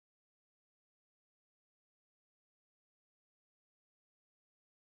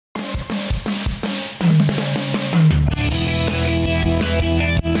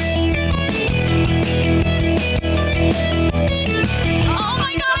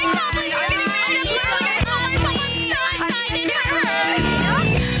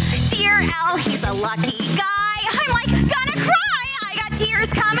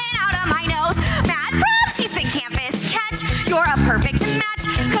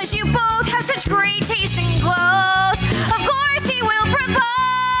knows you both have such great taste in clothes. Of course he will propose.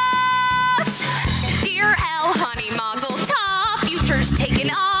 Dear L, honey, mazel tov. Future's taken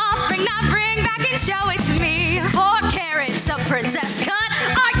off. Bring that ring back and show it to me. 4 carats of princess cut.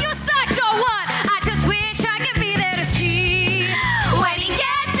 Are you psyched or what? I just wish I could be there to see when he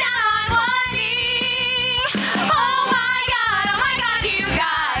gets down on one knee. Oh my God, you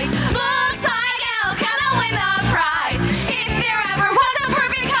guys. Looks like L's gonna win the prize. If there ever was a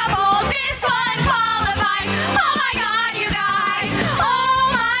perfect couple, this one qualifies. Oh my God, you guys. Oh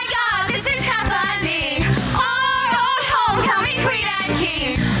my God, this is happening. Our old homecoming queen and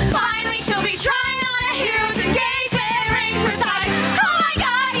king. Finally, she'll be trying on a huge engagement ring for size. Oh my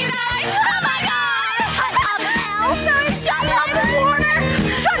God, you guys. Oh my God. Shut up, Elsa. Shut up, Warner.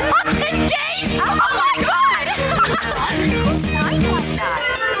 Shut up, engage. Oh my God. Who signed like that?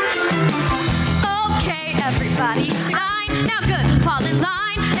 Okay, everybody, sign. Now good, fall in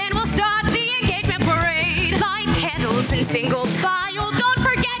line, and we'll start the engagement parade. Light candles in single file. Don't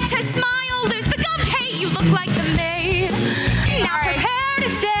forget to smile. Lose the gum, Kate. You look like the maid. Now prepare to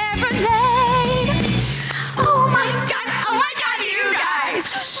serenade. Oh my God, you guys.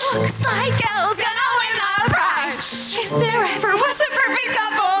 Looks like Elle's gonna win the prize. If there ever was a perfect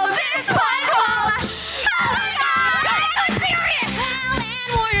couple, this one will. Oh my God, I'm serious. Al and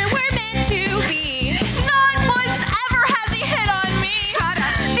Warner, we're meant to be. Not once ever has he hit on me. Shut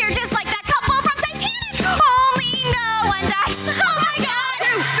up. They're just like that couple from Titanic. Only no one dies. Oh my God.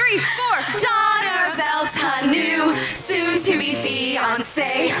 2, 3, 4. Daughter of Delta, new, soon to be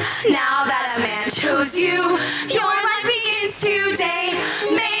fiance. Now that a man chose you, your life begins today.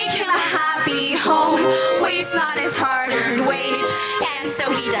 Make him a happy home. Waste not his hard-earned wage, and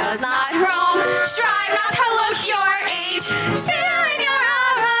so he does not roam. Strive not to look your age. Still in your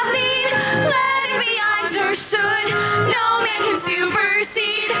hour of need, let it be understood. No man can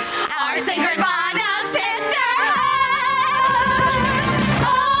supersede our sacred bond of sisterhood.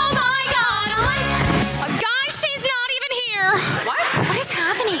 Oh my God, guys, she's not even here. What? What is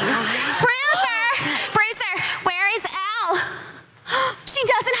happening? Bruiser, where is Elle? She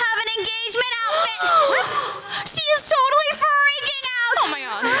doesn't have an engagement outfit. What? She is totally freaking out. Oh my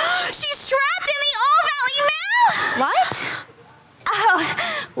God. She's trapped in the Old Valley Mill. What? Oh,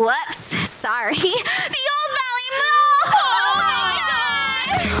 whoops, sorry. The Old Valley Mill.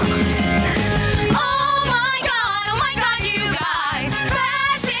 Oh my God. Oh my God, you guys.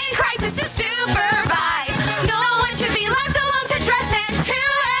 Fashion crisis to supervise. No one should be left alone to dress and to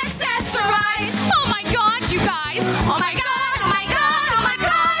accessorize. Oh my God, you guys. Oh my God, oh my God, oh my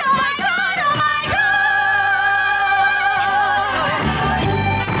God, oh my God, oh my God.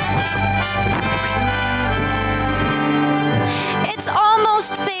 It's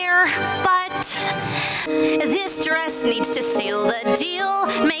almost there, but this dress needs to seal the deal,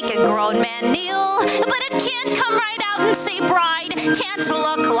 make a grown man kneel. But it can't come right out and say bride. Can't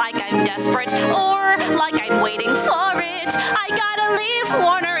look like I'm desperate or like I'm waiting for it. I gotta leave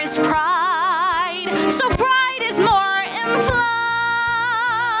Warner's pride, so bride is more implied.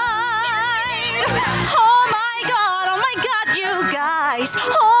 Oh my God, you guys.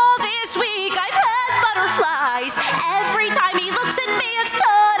 All this week I've had butterflies. Every time he looks at me, it's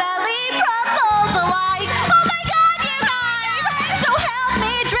totally proposalized. Oh my God, you guys. So help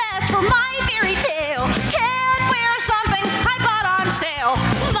me dress for my fairy tale. Can't wear something I bought on sale.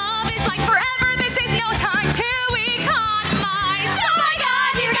 Love is like forever. This is no time to economize. Oh my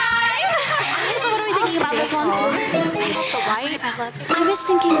God, you guys. So what are we thinking about this one? The white. I love it. I was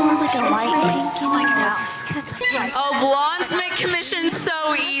thinking more like a white pink. Like that. Oh, blondes make commissions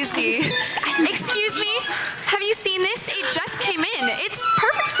so easy. Excuse me, have you seen this? It just came in. It's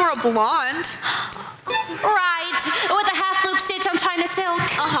perfect for a blonde. Right, with a half-loop stitch on China silk.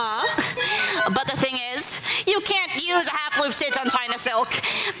 Uh-huh. But the thing is, you can't use a half-loop stitch on China silk.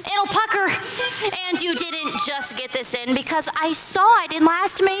 It'll pucker. And you didn't just get this in because I saw it in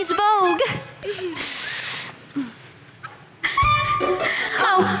last May's Vogue.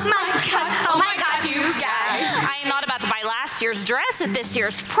 Oh my God, you guys. I am not about to buy last year's dress at this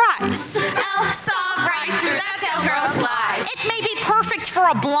year's price. Elle saw right through that salesgirl's lies. It may be perfect for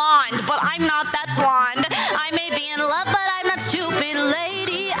a blonde, but I'm not that blonde. I may be in love, but I'm not stupid,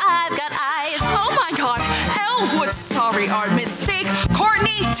 lady. I've got eyes. Oh my God, Elwood, sorry, our mistake.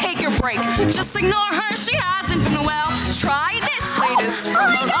 Courtney, take your break. Just ignore her, she hasn't been well. Try this latest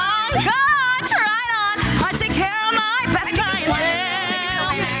from Omigod.